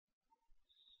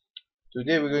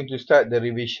Today we're going to start the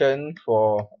revision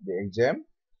for the exam.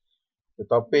 The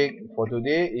topic for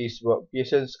today is about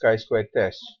Pearson Chi Square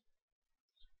test.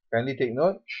 Kindly take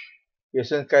note,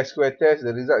 Pearson Chi Square test,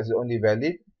 the result is only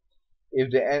valid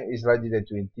if the n is larger than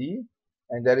 20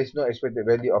 and there is no expected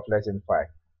value of less than 5.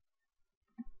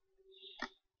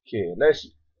 Okay,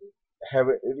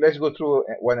 let's go through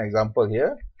one example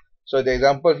here. So the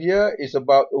example here is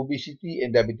about obesity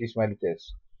and diabetes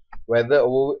mellitus. Whether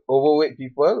overweight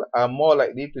people are more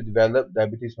likely to develop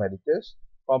diabetes mellitus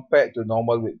compared to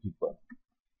normal weight people.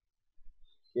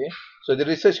 Okay, so the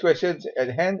research questions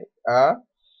at hand are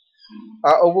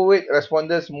overweight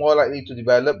respondents more likely to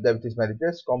develop diabetes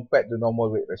mellitus compared to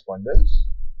normal weight respondents?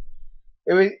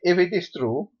 If it is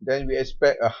true, then we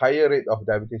expect a higher rate of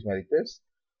diabetes mellitus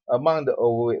among the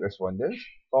overweight respondents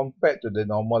compared to the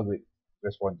normal weight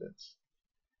respondents.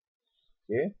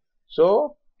 Okay,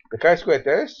 so the chi-square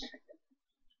test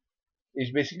is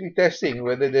basically testing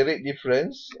whether the rate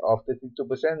difference of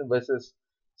 32% versus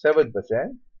 7%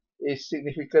 is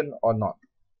significant or not.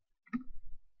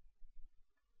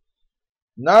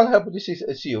 Null hypothesis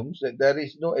assumes that there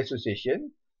is no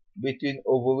association between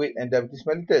overweight and diabetes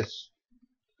mellitus,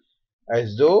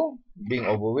 as though being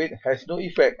overweight has no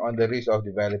effect on the risk of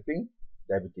developing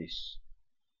diabetes.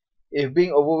 If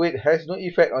being overweight has no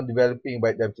effect on developing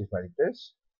diabetes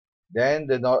mellitus, then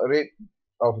the rate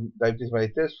of diabetes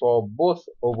mellitus for both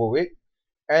overweight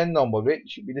and normal weight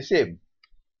should be the same.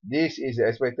 This is the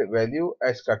expected value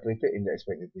as calculated in the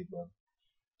expected table.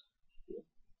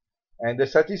 And the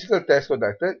statistical test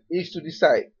conducted is to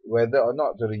decide whether or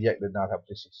not to reject the null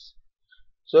hypothesis.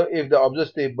 So if the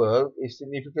observed table is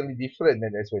significantly different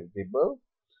than the expected table,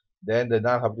 then the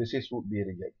null hypothesis would be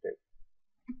rejected.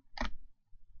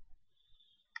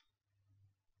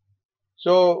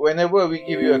 So whenever we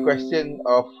give you a question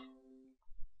of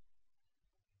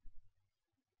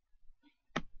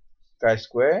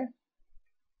chi-square,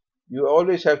 you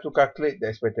always have to calculate the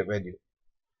expected value.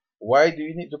 Why do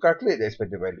you need to calculate the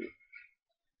expected value?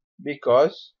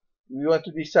 Because we want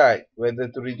to decide whether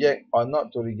to reject or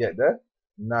not to reject the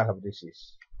null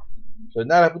hypothesis. So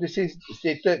null hypothesis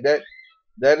stated that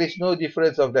there is no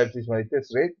difference of diabetes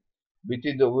mellitus rate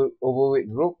between the overweight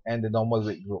group and the normal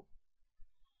weight group.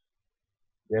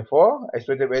 Therefore,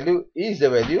 expected value is the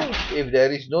value if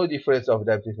there is no difference of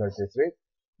diabetes mellitus rate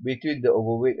between the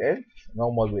overweight and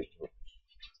normal weight group.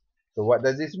 So what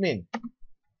does this mean?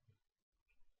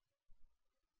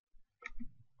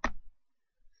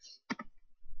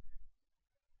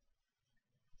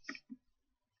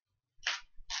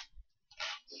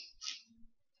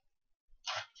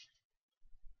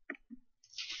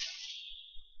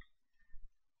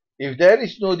 If there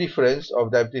is no difference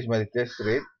of diabetes mellitus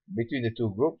rate between the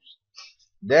two groups,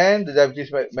 then the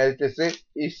diabetes mellitus rate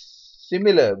is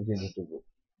similar between the two groups.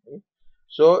 Okay?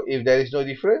 So if there is no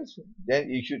difference, then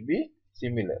it should be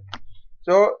similar.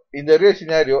 So in the real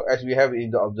scenario, as we have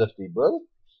in the observed table,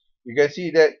 you can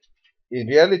see that in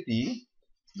reality,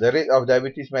 the rate of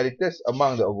diabetes mellitus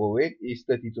among the overweight is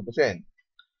 32%.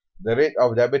 The rate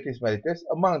of diabetes mellitus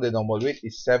among the normal weight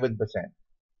is 7%.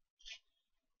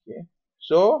 Okay?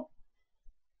 So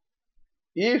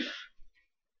if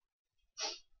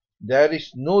there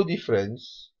is no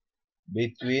difference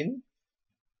between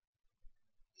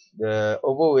the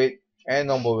overweight and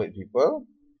normal weight people,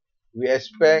 we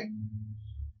expect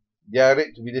their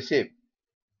rate to be the same.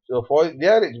 So for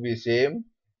their rate to be the same,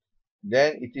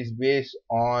 then it is based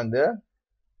on the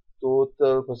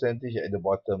total percentage at the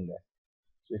bottom there.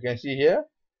 So you can see here.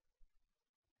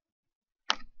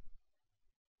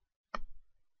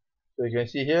 So you can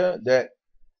see here that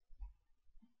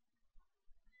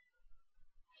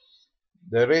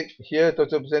the rate here,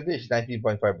 total percentage is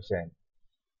 19.5%.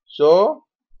 So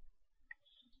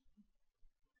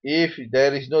if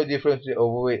there is no difference between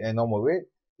overweight and normal weight,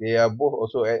 they are both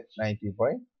also at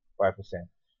 19.5%.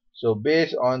 So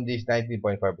based on this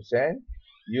 19.5%,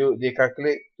 they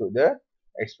calculate to the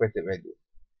expected value.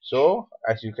 So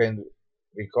as you can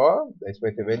recall, the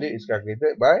expected value is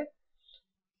calculated by,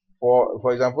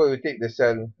 for example, we take the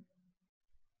cell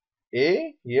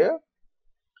A here.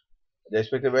 The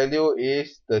expected value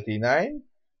is 39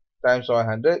 times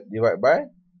 100 divided by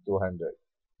 200.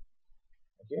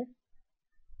 Okay.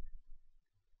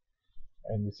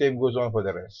 And the same goes on for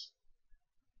the rest.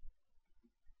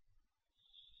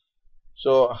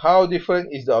 So how different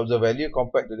is the observed value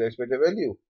compared to the expected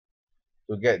value?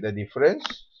 To get the difference,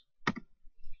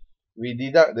 we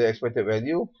deduct the expected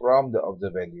value from the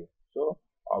observed value. So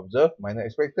observed minus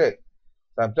expected.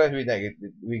 Sometimes we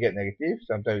get negative,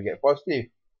 sometimes we get positive.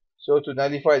 So to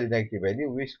nullify the negative value,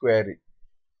 we square it.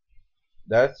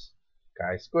 That's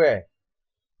chi-square.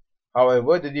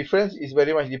 However, the difference is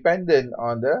very much dependent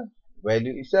on the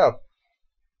value itself.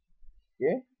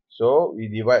 Okay, so we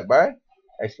divide by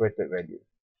expected value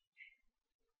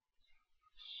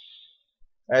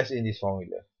as in this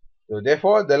formula. So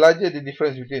therefore, the larger the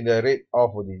difference between the rate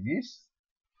of disease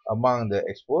among the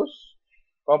exposed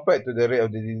compared to the rate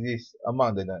of the disease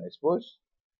among the non-exposed,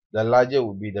 the larger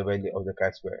would be the value of the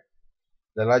chi-square.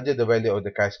 The larger the value of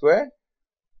the chi-square,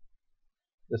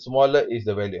 the smaller is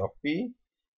the value of P,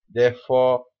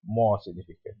 therefore more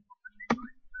significant.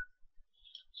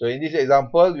 So in this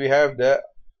example, we have the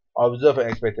observed and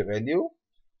expected value.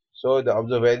 So the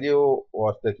observed value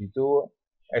was 32,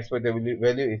 expected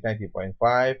value is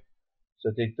 90.5.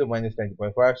 So 32 minus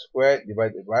 90.5 squared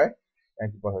divided by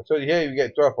 90.5. So here you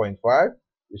get 12.5.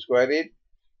 You square it,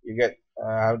 you get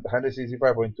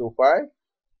 165.25.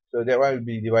 So that one will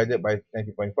be divided by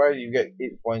 90.5. You get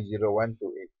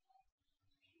 8.0128.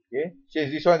 Okay.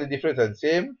 Since this one the difference are the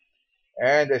same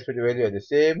and the expected value are the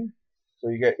same, so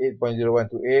you get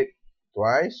 8.0128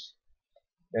 twice.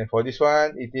 And for this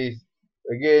one, it is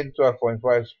again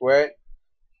 12.5 squared.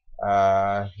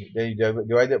 Then you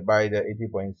divide it by the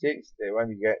 80.6. That one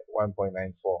you get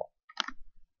 1.94.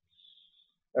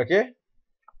 Okay.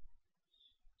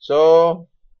 So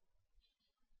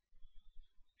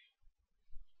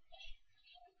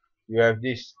you have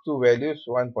these two values,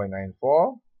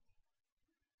 1.94.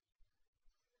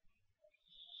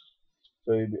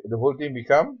 So the whole thing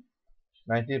become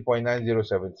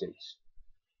 19.9076.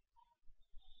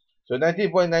 So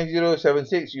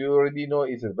 19.9076 you already know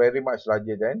is very much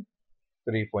larger than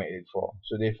 3.84.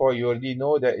 So therefore you already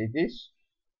know that it is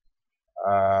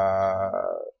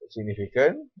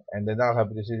significant and the null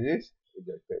hypothesis is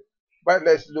rejected. But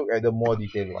let's look at the more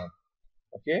detailed one.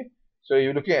 Okay, so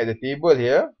you're looking at the table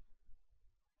here,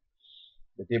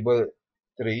 the table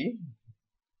 3.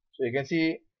 So you can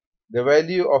see the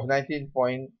value of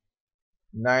 19.91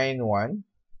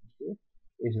 okay,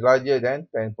 is larger than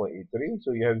 10.83.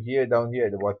 So you have here down here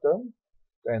at the bottom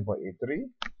 10.83.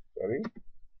 Sorry.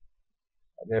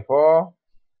 Therefore,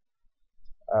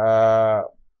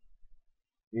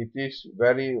 it is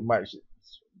very much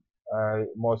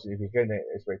more significant than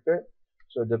expected.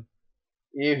 So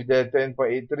if the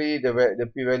 10.83 the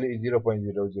p value is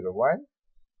 0.001,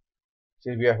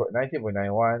 since we have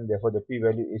 19.91, therefore the p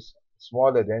value is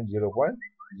smaller than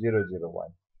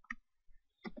 0.001.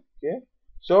 Okay,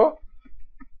 so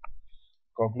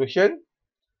conclusion,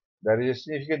 there is a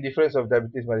significant difference of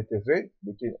diabetes mellitus rate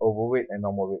between overweight and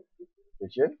normal weight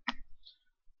patient.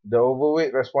 The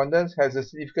overweight respondents has a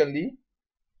significantly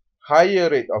higher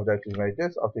rate of diabetes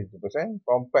mellitus of 50%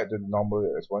 compared to the normal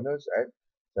weight respondents at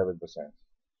 7%.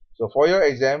 So for your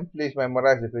exam, please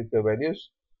memorize the critical values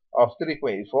of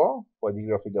 3.84 for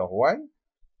degree of freedom of 1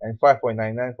 and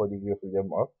 5.99 for degree of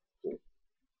freedom of 2.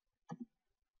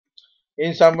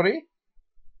 In summary,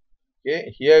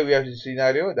 okay, here we have the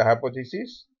scenario, the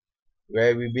hypothesis,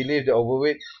 where we believe the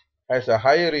overweight has a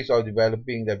higher risk of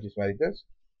developing diabetes mellitus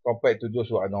compared to those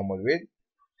who are normal weight.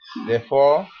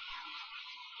 Therefore,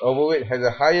 overweight has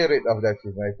a higher rate of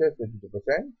diabetes mellitus,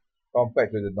 52%,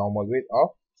 compared to the normal weight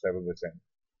of 7%.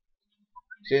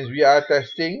 Since we are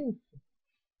testing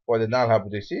for the null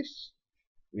hypothesis,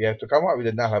 we have to come up with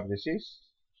a null hypothesis.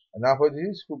 A null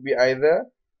hypothesis could be either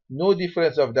no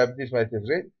difference of diabetes mellitus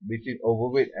rate between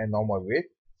overweight and normal weight,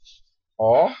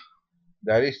 or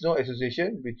there is no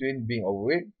association between being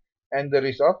overweight and the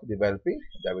risk of developing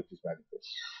diabetes mellitus.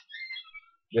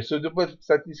 The suitable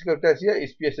statistical test here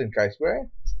is Pearson Chi Square.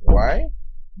 Why?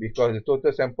 Because the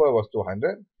total sample was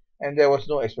 200 and there was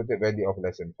no expected value of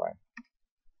less than 5.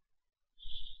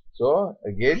 So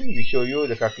again, we show you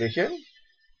the calculation,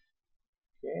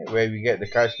 okay, where we get the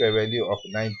chi-square value of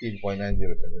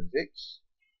 19.9076,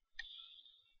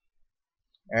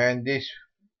 and this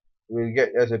will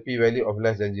get us a p-value of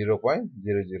less than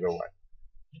 0.001.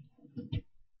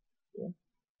 Okay.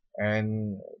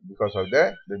 And because of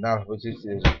that, the null hypothesis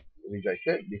is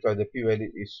rejected because the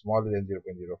p-value is smaller than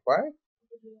 0.05,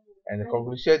 and the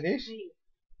conclusion is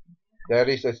there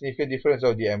is a significant difference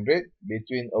of the M rate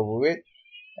between overweight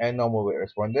and normal weight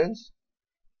respondents.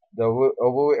 The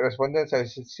overweight respondents have a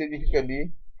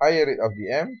significantly higher rate of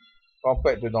DM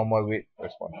compared to normal weight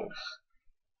respondents.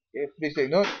 Okay, please take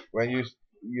note, when you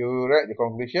write the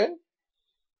conclusion,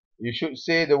 you should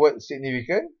say the word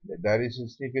significant, that there is a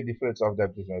significant difference of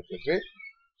diabetes mellitus rate,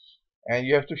 and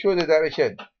you have to show the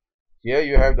direction. Here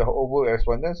you have the overweight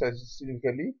respondents has a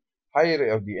significantly higher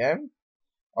rate of DM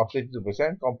of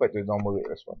 32% compared to normal weight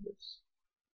respondents.